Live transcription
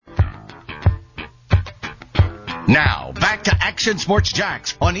Now, back to Action Sports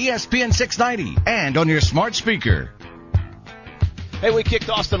Jax on ESPN 690 and on your smart speaker. Hey, we kicked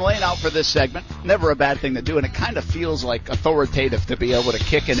Austin Lane out for this segment. Never a bad thing to do, and it kind of feels like authoritative to be able to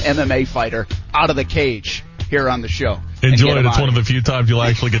kick an MMA fighter out of the cage here on the show. Enjoy it. It's one of the few times you'll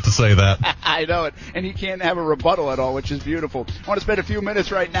actually get to say that. I know it. And he can't have a rebuttal at all, which is beautiful. I want to spend a few minutes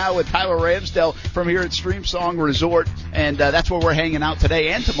right now with Tyler Ramsdell from here at Stream Song Resort. And that's where we're hanging out today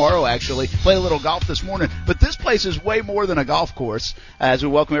and tomorrow, actually. Played a little golf this morning. But this place is way more than a golf course. As we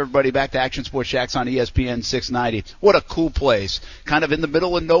welcome everybody back to Action Sports Jax on ESPN 690. What a cool place. Kind of in the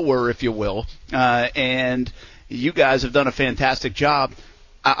middle of nowhere, if you will. And you guys have done a fantastic job.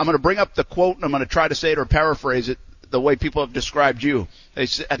 I'm going to bring up the quote, and I'm going to try to say it or paraphrase it the way people have described you. I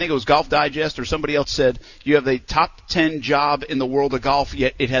think it was Golf Digest or somebody else said, you have the top 10 job in the world of golf,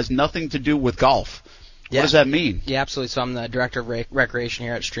 yet it has nothing to do with golf. What does that mean? Yeah, absolutely. So I'm the director of recreation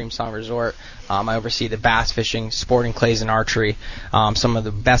here at Stream Song Resort. I oversee the bass fishing, sporting clays, and archery, some of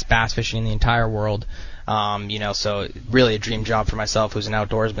the best bass fishing in the entire world. So really a dream job for myself, who's an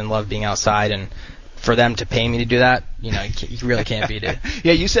outdoorsman, love being outside, and for them to pay me to do that, you really can't beat it.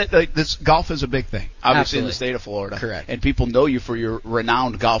 Yeah, you said this golf is a big thing, obviously. Absolutely. In the state of Florida. Correct. And people know you for your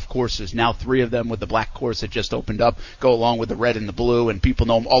renowned golf courses. Now 3 of them with the black course that just opened up go along with the red and the blue, and people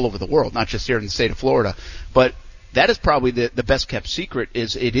know them all over the world, not just here in the state of Florida. But that is probably the best kept secret.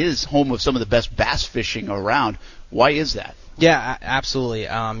 Is it is home of some of the best bass fishing around. Why is that? Yeah, absolutely.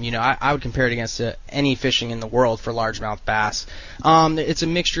 I would compare it against any fishing in the world for largemouth bass. It's a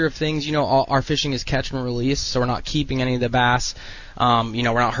mixture of things. Our fishing is catch and release, so we're not keeping any of the bass. We're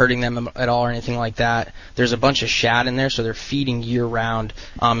not hurting them at all or anything like that. There's a bunch of shad in there, so they're feeding year-round.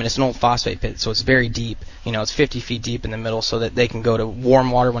 And it's an old phosphate pit, so it's very deep. It's 50 feet deep in the middle so that they can go to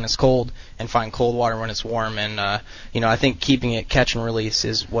warm water when it's cold and find cold water when it's warm. And, I think keeping it catch and release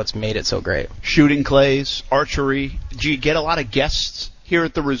is what's made it so great. Shooting clays, archery. Do you get a lot of guests here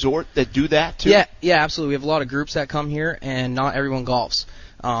at the resort that do that, too? Yeah, absolutely. We have a lot of groups that come here, and not everyone golfs.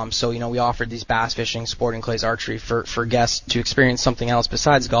 We offered these bass fishing, sporting clays, archery for guests to experience something else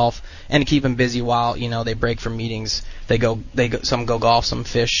besides golf and to keep them busy while, they break from meetings. Some go golf, some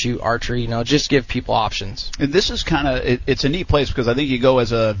fish, shoot, archery, just give people options. And this is it's a neat place because I think you go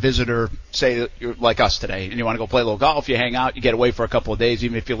as a visitor, say you're like us today, and you want to go play a little golf, you hang out, you get away for a couple of days,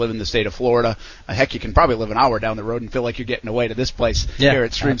 even if you live in the state of Florida. Heck, you can probably live an hour down the road and feel like you're getting away to this place here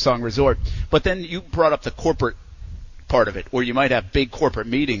at Stream Song Resort. But then you brought up the corporate part of it, where you might have big corporate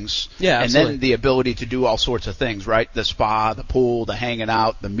meetings, and then the ability to do all sorts of things, right? The spa, the pool, the hanging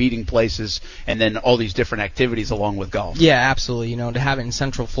out, the meeting places, and then all these different activities along with golf. Yeah, absolutely. To have it in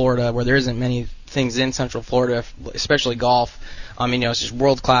Central Florida where there isn't many things in Central Florida, especially golf. It's just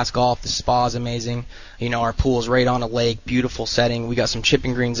world-class golf. The spa is amazing. Our pool is right on a lake, beautiful setting. We got some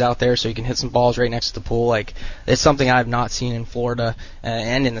chipping greens out there so you can hit some balls right next to the pool. It's something I've not seen in Florida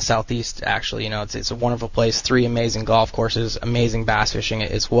and in the Southeast, actually. It's a wonderful place. 3 amazing golf courses, amazing bass fishing.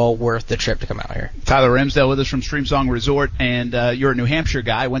 It's well worth the trip to come out here. Tyler Ramsdell with us from Stream Song Resort, and you're a New Hampshire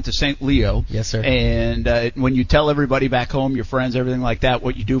guy, went to St. Leo. Yes, sir. And when you tell everybody back home, your friends, everything like that,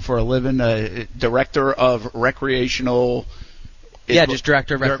 what you do for a living, director of recreational... just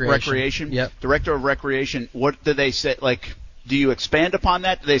director of recreation. Yep. Director of recreation. What do they say? Do you expand upon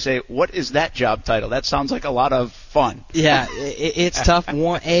that? Do they say, what is that job title? That sounds like a lot of fun. Yeah, it's tough. A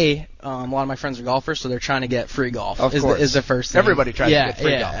lot of my friends are golfers, so they're trying to get free golf. Of course. Is the first thing. Everybody tries to get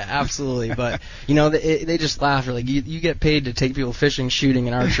free golf. Yeah, absolutely. But, they just laugh. They're like, you get paid to take people fishing, shooting,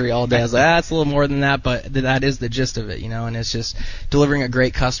 and archery all day. I was like, it's a little more than that, but that is the gist of it, and it's just delivering a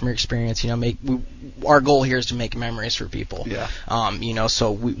great customer experience. Our goal here is to make memories for people. Yeah.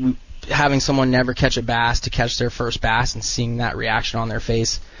 So we having someone never catch a bass to catch their first bass and seeing that reaction on their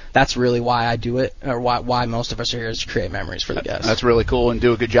face, that's really why I do it, or why most of us are here, is to create memories for the guests. That's really cool, and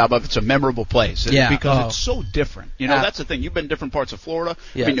do a good job of it. It's a memorable place. Because it's so different. That's the thing. You've been in different parts of Florida.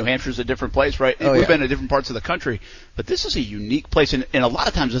 Yeah. New Hampshire's a different place, right? We've been in different parts of the country. But this is a unique place, and a lot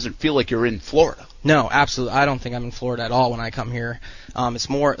of times it doesn't feel like you're in Florida. No, absolutely. I don't think I'm in Florida at all when I come here. It's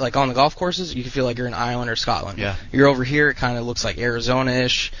more like on the golf courses, you can feel like you're in Ireland or Scotland. Yeah. You're over here, it kind of looks like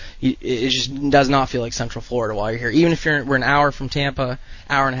Arizona-ish. It just does not feel like Central Florida while you're here. Even if we're an hour from Tampa,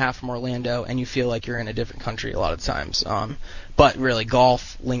 hour and a half from Orlando, and you feel like you're in a different country a lot of times. But really,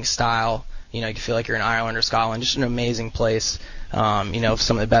 golf, link style, you can feel like you're in Ireland or Scotland. Just an amazing place. Some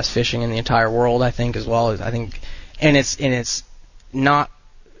of the best fishing in the entire world, I think, as well. And it's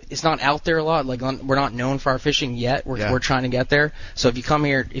not out there a lot. We're not known for our fishing yet. We're trying to get there. So if you come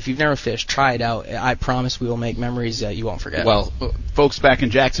here, if you've never fished, try it out. I promise we will make memories that you won't forget. Well, folks back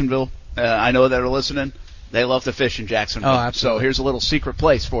in Jacksonville, I know that are listening. They love to fish in Jacksonville. Oh, absolutely. So here's a little secret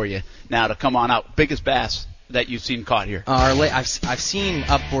place for you now to come on out. Biggest bass that you've seen caught here? I've seen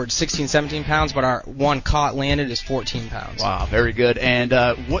upwards 16, 17 pounds, but our one caught landed is 14 pounds. Wow, very good. And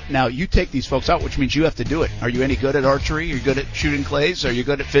now you take these folks out, which means you have to do it. Are you any good at archery? Are you good at shooting clays? Are you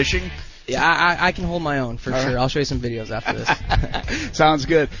good at fishing? Yeah, I can hold my own for sure. I'll show you some videos after this. Sounds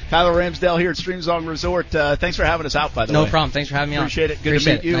good. Tyler Ramsdell here at Streamsong Resort. Thanks for having us out, by the way. No problem. Thanks for having me on. Appreciate it. Good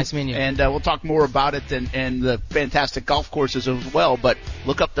to meet you. Nice meeting you. And we'll talk more about it and the fantastic golf courses as well. But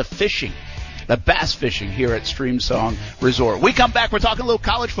look up the fishing, the bass fishing here at Streamsong Resort. We come back. We're talking a little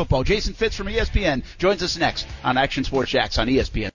college football. Jason Fitz from ESPN joins us next on Action Sports Jacks on ESPN.